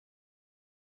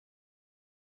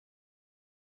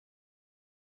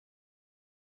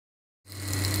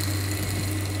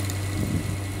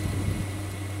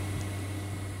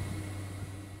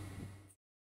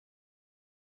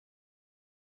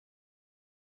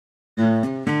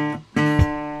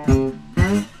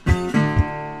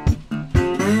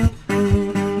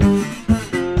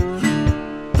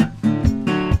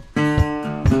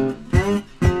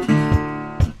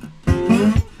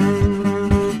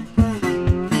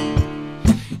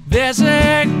There's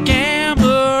a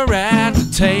gambler at the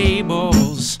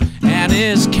tables, and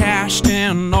he's cashed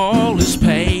in all his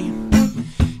pay.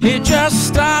 He just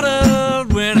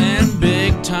started winning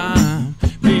big time,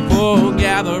 people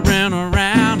gathering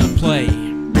around to play.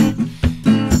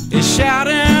 He's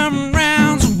shouting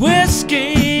rounds of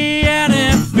whiskey, and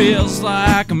it feels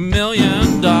like $1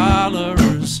 million.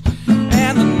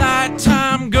 And the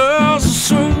nighttime girls are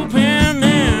swooping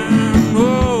in,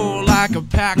 oh, like a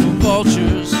pack of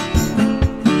vultures.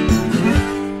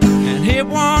 And he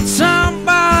wants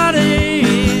somebody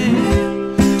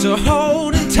to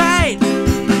hold him tight.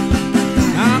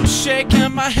 I'm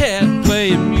shaking my head,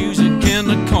 playing music in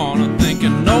the corner,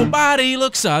 thinking nobody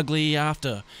looks ugly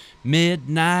after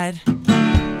midnight.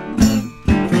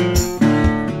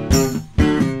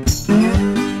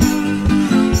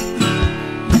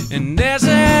 And there's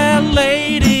a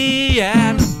lady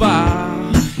at the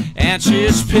bar, and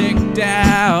she's picked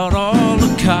out all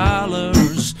the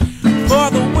colors for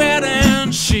the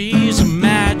wedding she's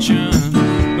imagined.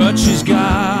 But she's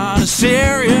got a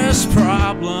serious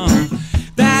problem.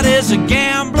 That is, a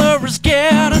gambler is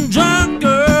getting drunker,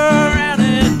 and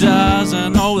he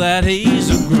doesn't know that he's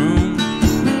a groom.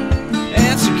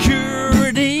 And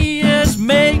security is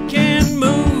making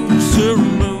moves to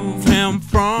remove him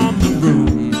from the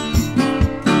room.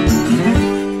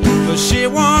 But she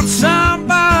wants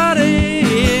somebody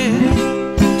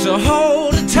to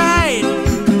hold her tight.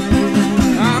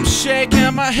 I'm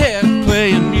shaking my head,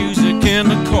 playing music in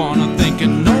the corner,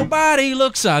 thinking nobody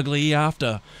looks ugly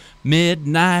after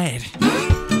midnight.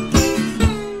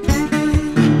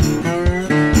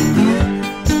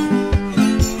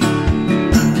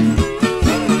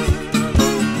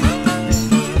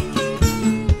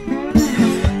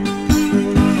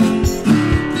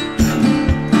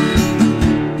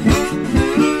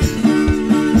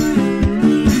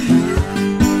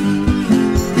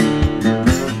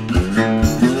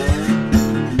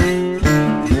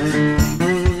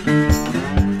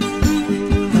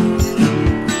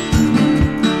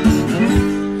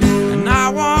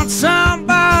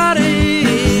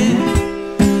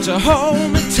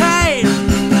 Hold me tight.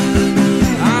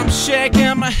 I'm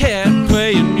shaking my head,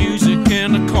 playing music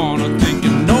in the corner,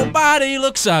 thinking nobody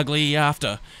looks ugly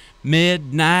after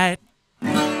midnight.